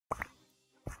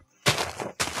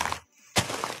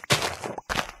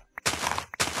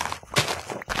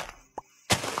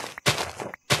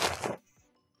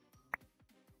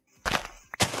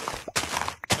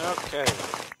Okay.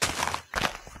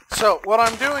 So, what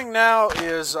I'm doing now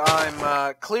is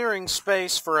I'm clearing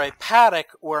space for a paddock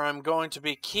where I'm going to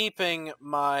be keeping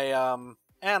my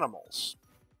animals.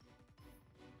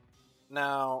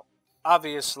 Now,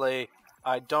 obviously,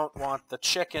 I don't want the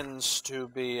chickens to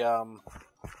be, you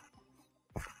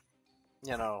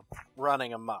know,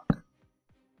 running amok.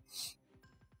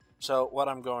 So, what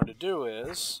I'm going to do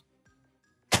is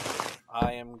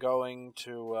I am going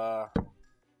to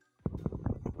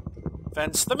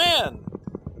fence them in.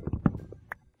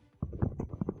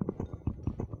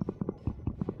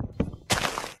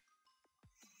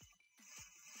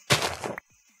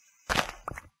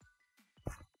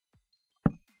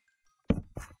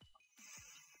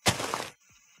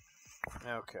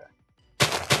 Okay.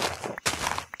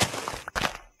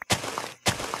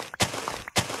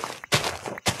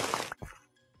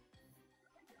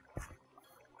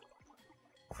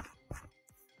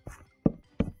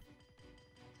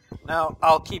 Now,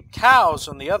 I'll keep cows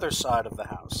on the other side of the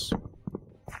house,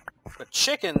 but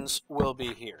chickens will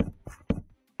be here.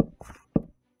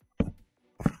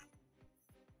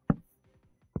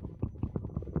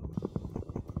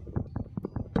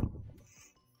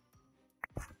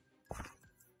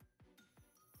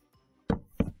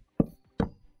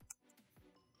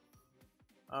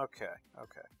 Okay.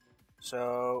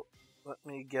 So, let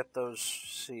me get those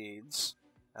seeds,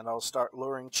 and I'll start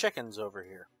luring chickens over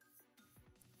here.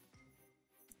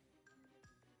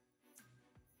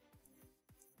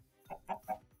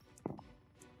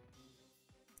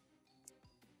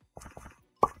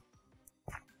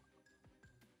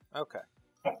 Okay.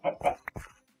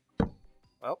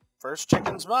 Well, first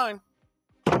chicken's mine.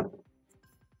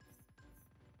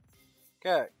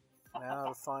 Okay. Now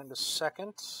to find a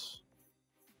second.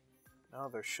 No,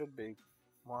 there should be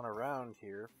one around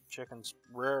here. Chickens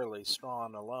rarely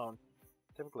spawn alone.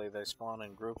 Typically they spawn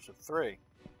in groups of 3.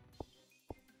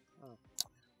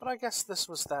 But I guess this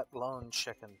was that lone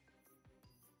chicken.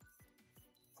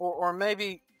 Or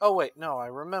maybe... Oh wait, no, I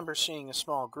remember seeing a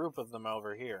small group of them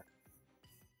over here.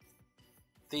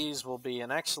 These will be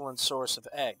an excellent source of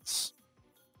eggs.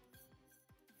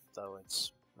 Though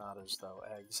it's not as though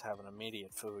eggs have an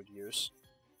immediate food use.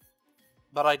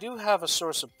 But I do have a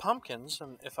source of pumpkins,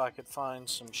 and if I could find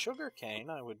some sugar cane,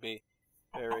 I would be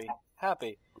very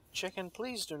happy. Chicken,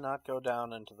 please do not go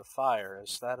down into the fire,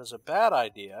 as that is a bad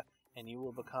idea, and you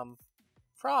will become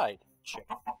fried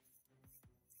chicken.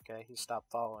 Okay, he stopped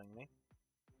following me.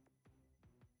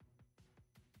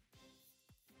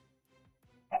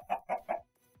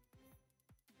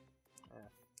 Yeah.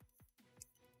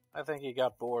 I think he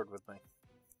got bored with me.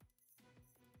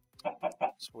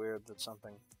 It's weird that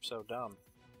something so dumb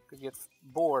could get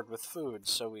bored with food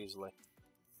so easily.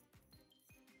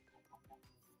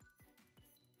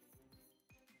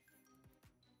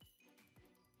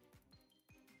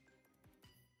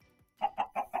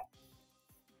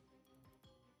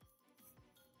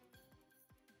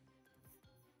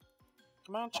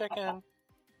 Come on, chicken.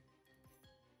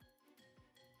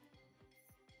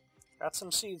 Got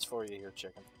some seeds for you here,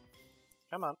 chicken.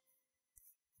 Come on.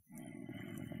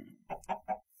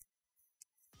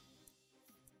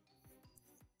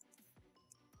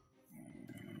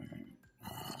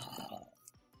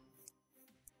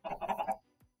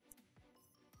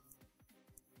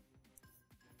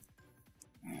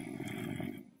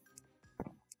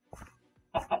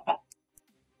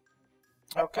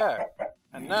 Okay,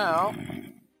 and now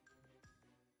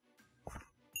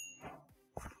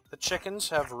the chickens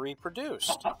have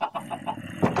reproduced.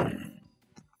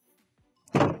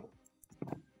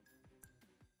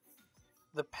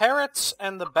 The parrots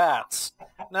and the bats.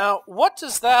 Now, what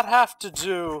does that have to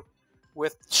do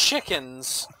with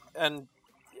chickens and...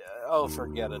 oh,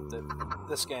 forget it.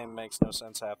 This game makes no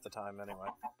sense half the time anyway.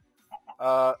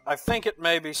 I think it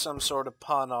may be some sort of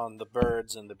pun on the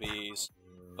birds and the bees,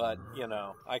 but, you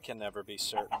know, I can never be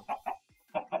certain.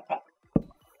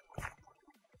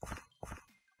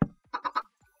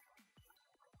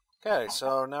 Okay,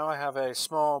 so now I have a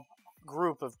small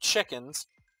group of chickens,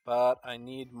 but I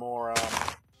need more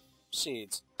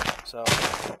seeds. So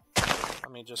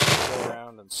let me just go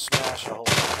around and smash a whole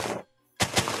bunch of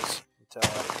these until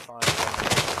I find what I'm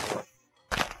looking for.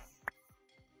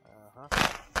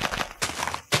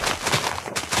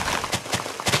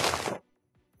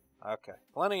 Okay,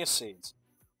 plenty of seeds.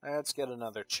 Let's get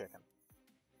another chicken.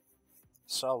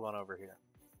 Saw one over here.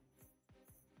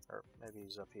 Or maybe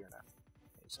he's up here now.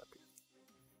 He's up here.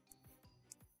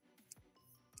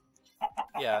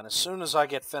 Yeah, and as soon as I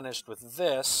get finished with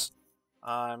this,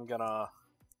 I'm gonna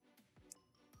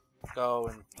go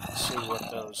and see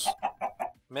what those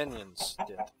minions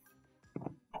did.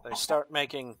 They start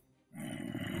making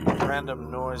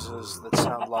random noises that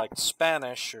sound like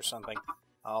Spanish or something,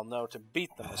 I'll know to beat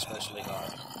them especially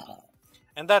hard.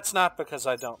 And that's not because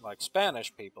I don't like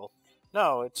Spanish people.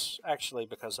 No, it's actually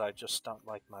because I just don't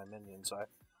like my minions.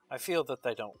 I feel that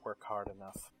they don't work hard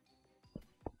enough.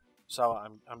 So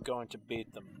I'm going to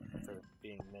beat them for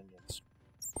being minions.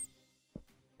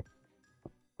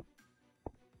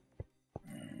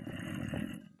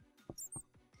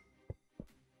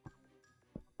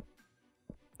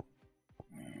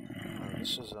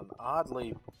 This is an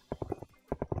oddly...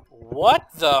 What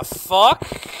the fuck?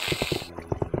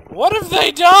 What have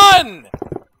they done?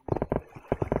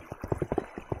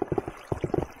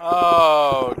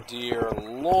 Oh, dear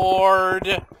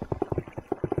Lord.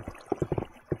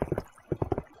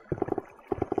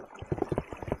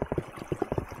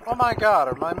 Oh my god,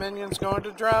 are my minions going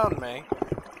to drown me?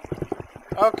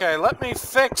 Okay, let me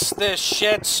fix this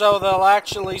shit so they'll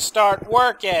actually start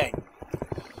working.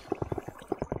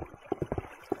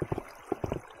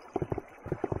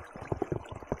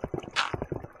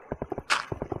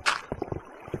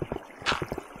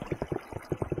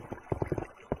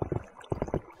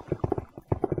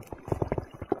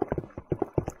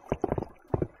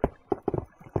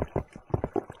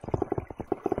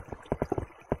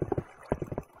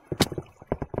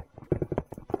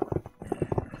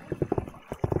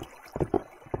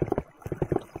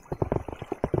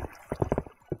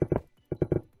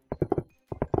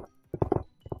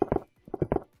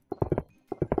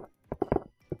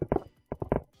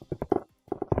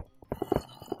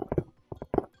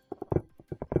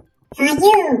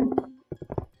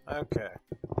 Okay.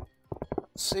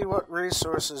 Let's see what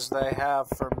resources they have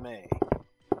for me.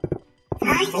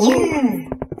 For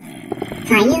you,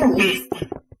 master.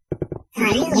 For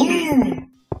you.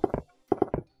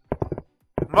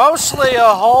 Mostly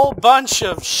a whole bunch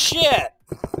of shit.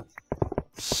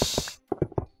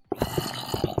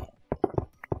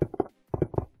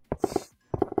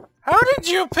 How did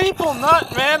you people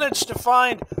not manage to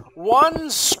find one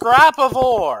scrap of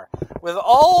ore? With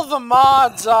all the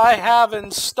mods I have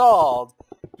installed,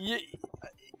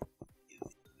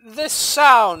 this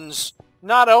sounds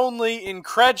not only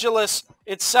incredulous,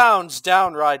 it sounds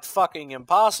downright fucking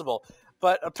impossible.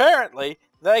 But apparently,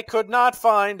 they could not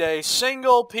find a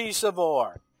single piece of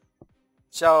ore.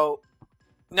 So,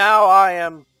 now I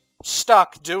am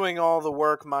stuck doing all the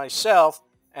work myself,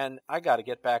 and I gotta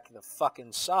get back to the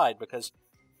fucking side because...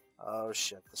 Oh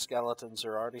shit, the skeletons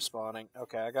are already spawning.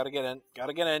 Okay, I gotta get in.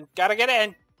 Gotta get in. Gotta get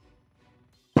in!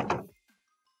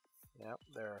 Yep,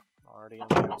 they're already on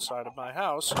the outside of my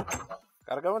house.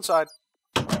 Gotta go inside.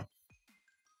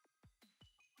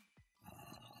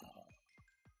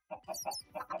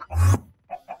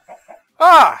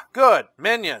 Ah! Good!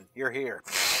 Minion, you're here.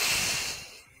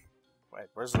 Wait,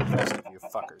 where's the rest of you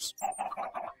fuckers?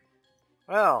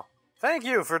 Well, thank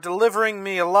you for delivering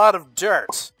me a lot of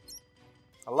dirt.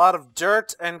 A lot of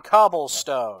dirt and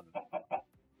cobblestone.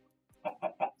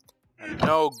 And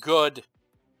no good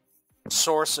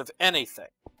source of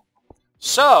anything.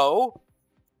 So,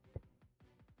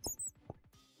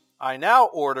 I now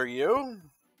order you...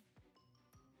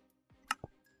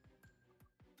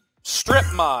 Strip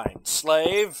mine,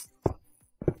 slave.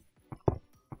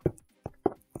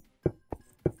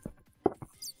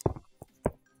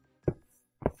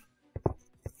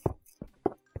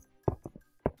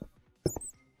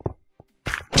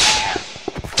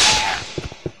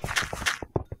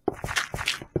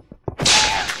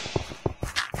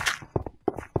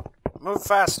 Move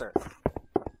faster.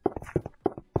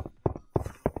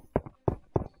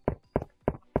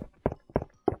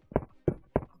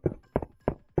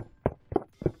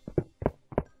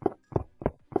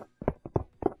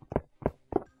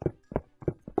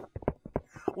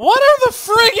 What are the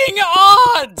frigging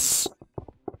odds?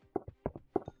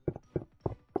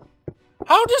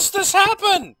 How does this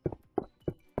happen?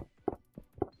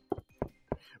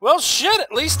 Well, shit,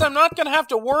 at least I'm not gonna have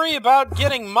to worry about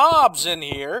getting mobs in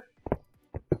here.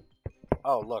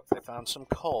 Oh, look, they found some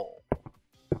coal.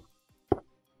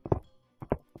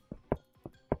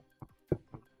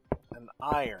 And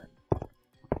iron.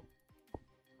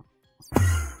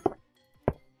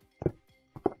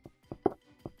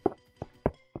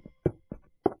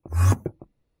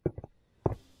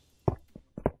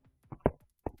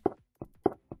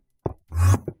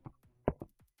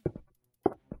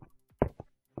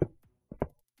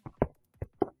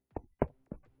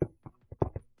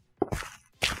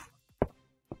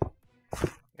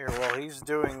 Here, while he's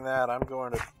doing that, I'm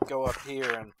going to go up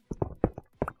here and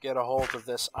get a hold of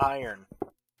this iron.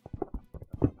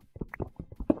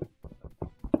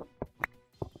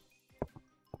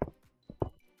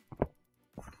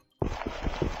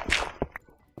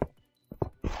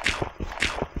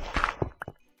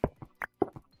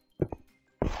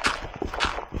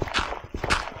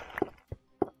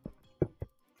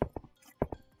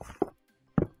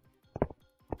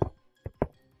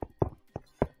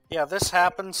 Yeah, this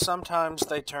happens. Sometimes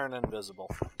they turn invisible.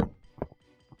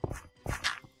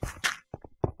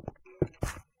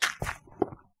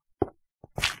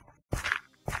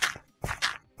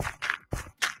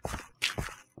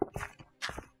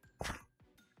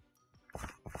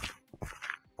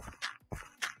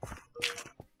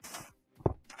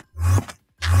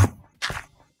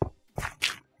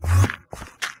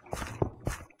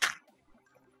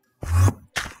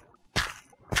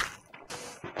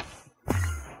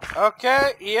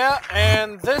 Okay, yeah,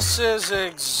 and this is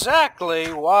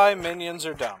exactly why minions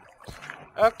are dumb.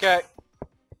 Okay.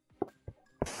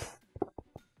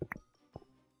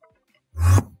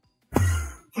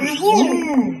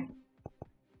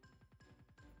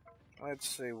 Let's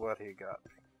see what he got.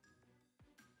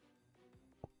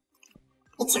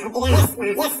 Yes,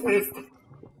 master.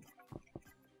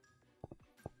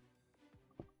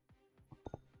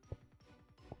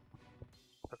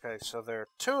 Okay, so there are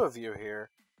two of you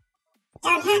here.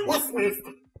 Yes,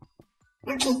 master.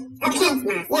 Okay,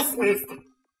 master. Yes, master.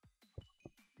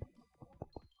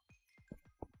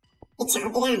 It shall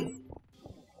be done.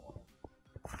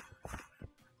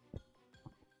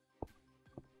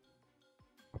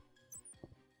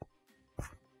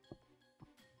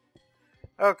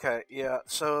 Okay, yeah,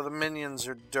 so the minions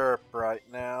are derp right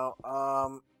now.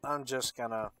 I'm just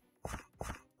gonna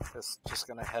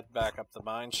head back up the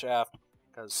mine shaft,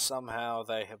 because somehow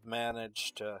they have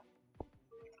managed to...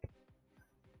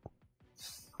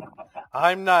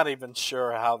 I'm not even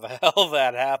sure how the hell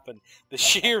that happened. The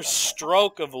sheer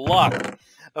stroke of luck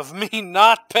of me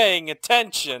not paying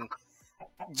attention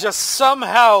just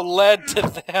somehow led to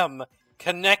them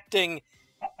connecting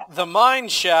the mine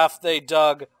shaft they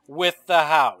dug with the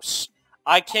house.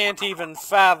 I can't even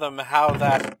fathom how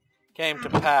that came to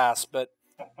pass, but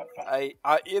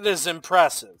it is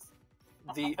impressive.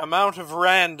 The amount of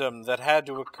random that had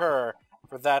to occur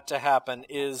for that to happen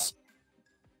is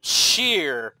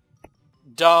sheer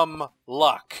dumb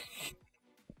luck.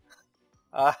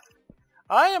 I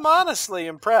am honestly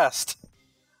impressed.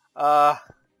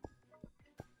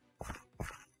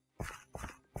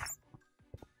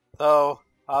 Though,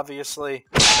 obviously,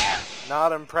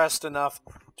 not impressed enough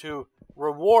to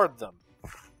reward them.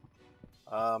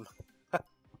 Don't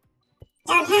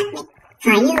hurt me.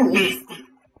 For you, master.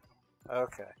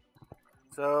 Okay.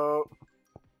 So,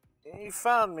 he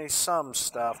found me some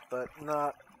stuff, but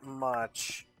not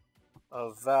much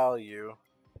of value.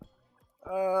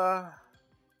 I'll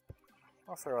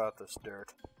throw out this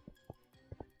dirt.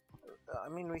 I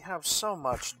mean, we have so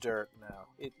much dirt now.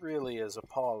 It really is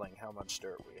appalling how much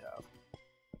dirt we have.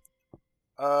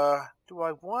 Do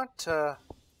I want to...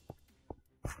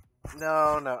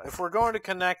 No. If we're going to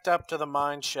connect up to the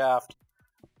mine shaft,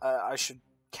 I should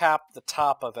cap the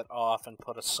top of it off and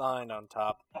put a sign on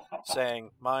top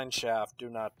saying, mine shaft, do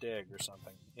not dig, or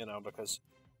something. You know, because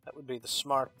that would be the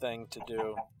smart thing to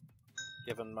do,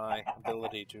 given my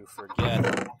ability to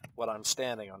forget what I'm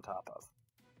standing on top of.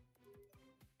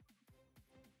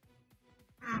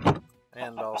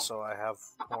 And also I have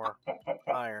more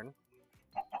iron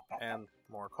and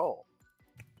more coal,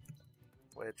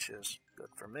 which is good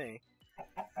for me.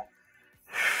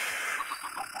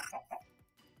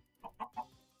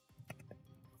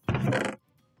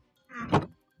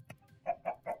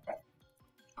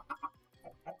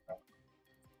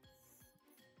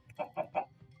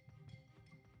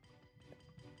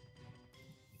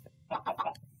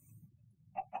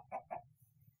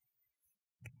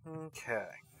 Okay.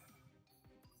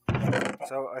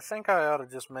 So I think I ought to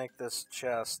just make this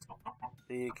chest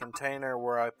the container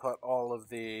where I put all of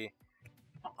the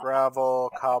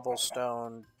gravel,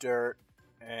 cobblestone, dirt,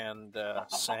 and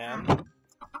sand.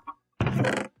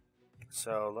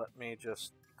 So let me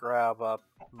just grab up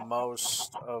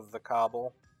most of the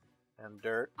cobble and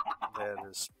dirt that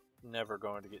is never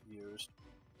going to get used.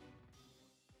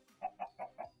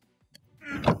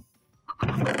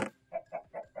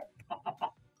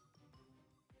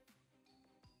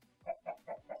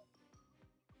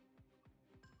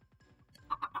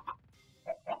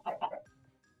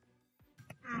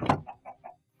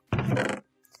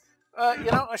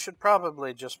 You know, I should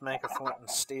probably just make a flint and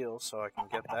steel so I can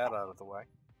get that out of the way.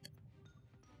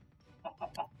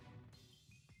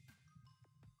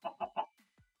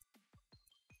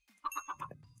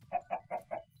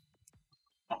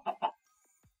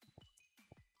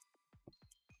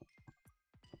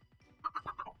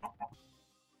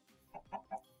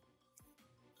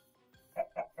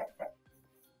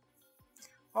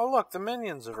 Oh look, the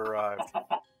minions have arrived.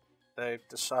 They've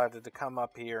decided to come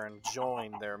up here and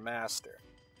join their master.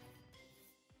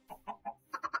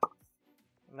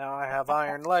 Now I have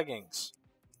iron leggings.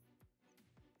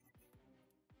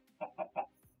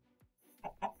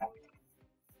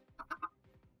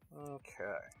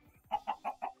 Okay.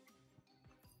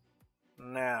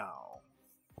 Now,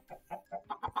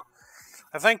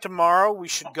 I think tomorrow we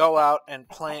should go out and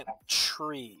plant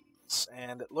trees.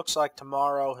 And it looks like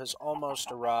tomorrow has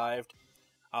almost arrived.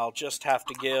 I'll just have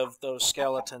to give those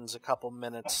skeletons a couple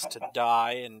minutes to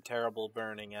die in terrible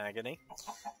burning agony.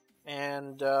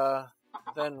 And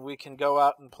then we can go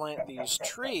out and plant these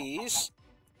trees.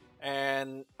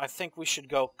 And I think we should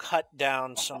go cut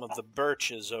down some of the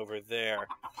birches over there.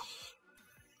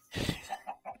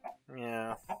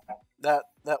 Yeah, that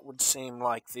would seem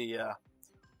like the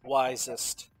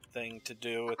wisest thing to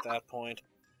do at that point.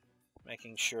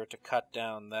 Making sure to cut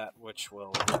down that which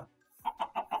will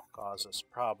cause us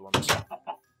problems.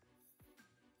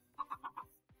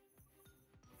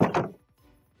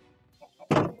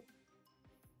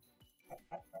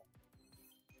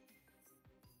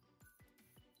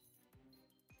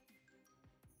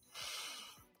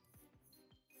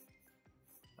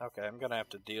 Okay, I'm gonna have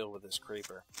to deal with this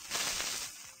creeper.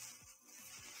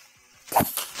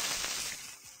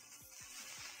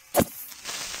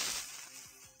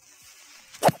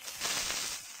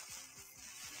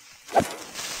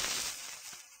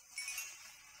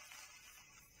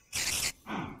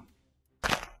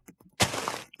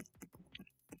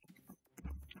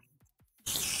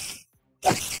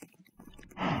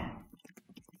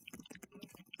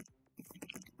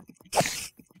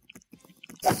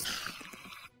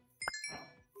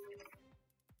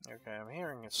 Okay, I'm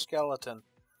hearing a skeleton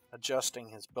adjusting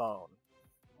his bone.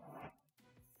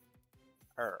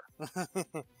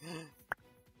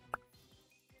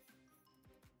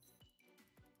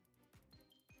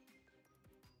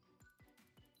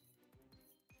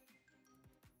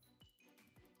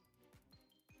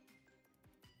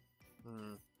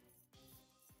 Hmm.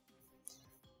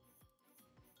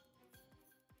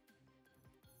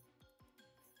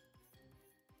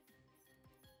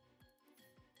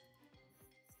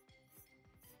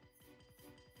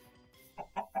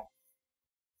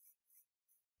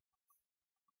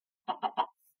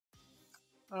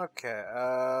 Okay,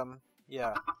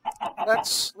 yeah.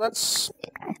 Let's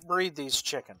breed these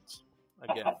chickens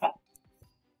again.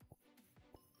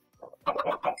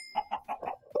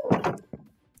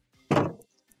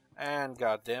 And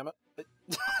goddammit.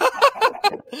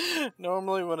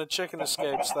 Normally when a chicken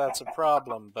escapes, that's a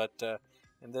problem, but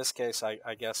in this case,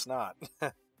 I guess not.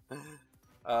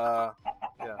 Yeah.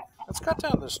 Let's cut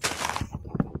down this tree.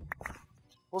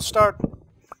 We'll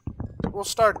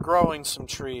start growing some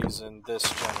trees in this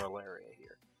general area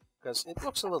here, because it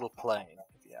looks a little plain,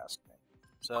 if you ask me.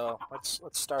 So let's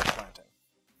start planting.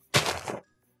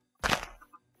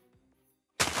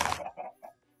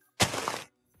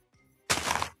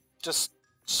 Just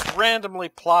randomly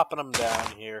plopping them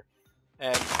down here,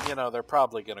 and you know they're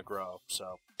probably gonna grow.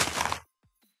 So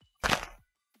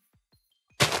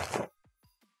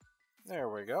there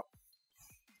we go.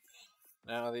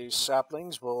 Now these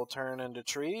saplings will turn into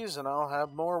trees, and I'll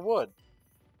have more wood.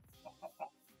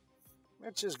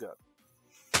 Which is good.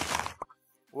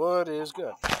 Wood is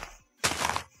good.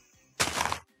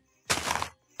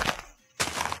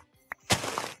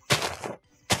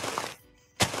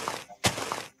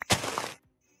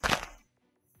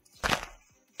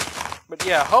 But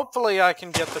yeah, hopefully I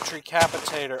can get the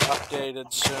Treecapitator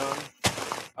updated soon.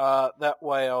 That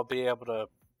way I'll be able to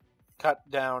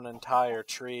cut down entire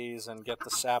trees and get the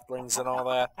saplings and all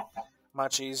that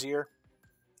much easier.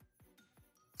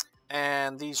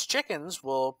 And these chickens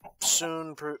will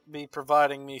soon be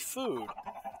providing me food,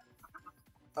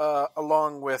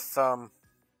 along with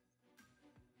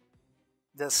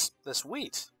this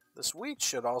wheat. This wheat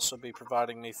should also be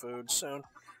providing me food soon.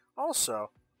 Also,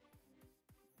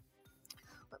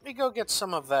 let me go get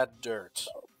some of that dirt.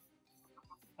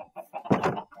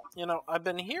 You know, I've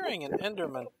been hearing an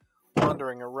Enderman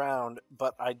wandering around,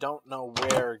 but I don't know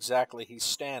where exactly he's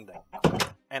standing,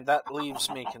 and that leaves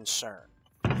me concerned.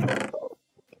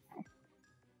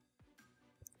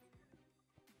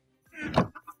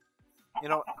 You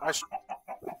know,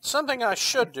 something I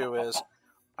should do is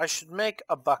I should make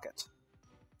a bucket.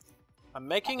 I'm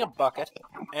making a bucket,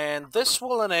 and this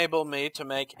will enable me to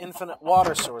make infinite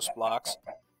water source blocks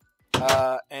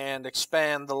and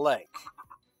expand the lake.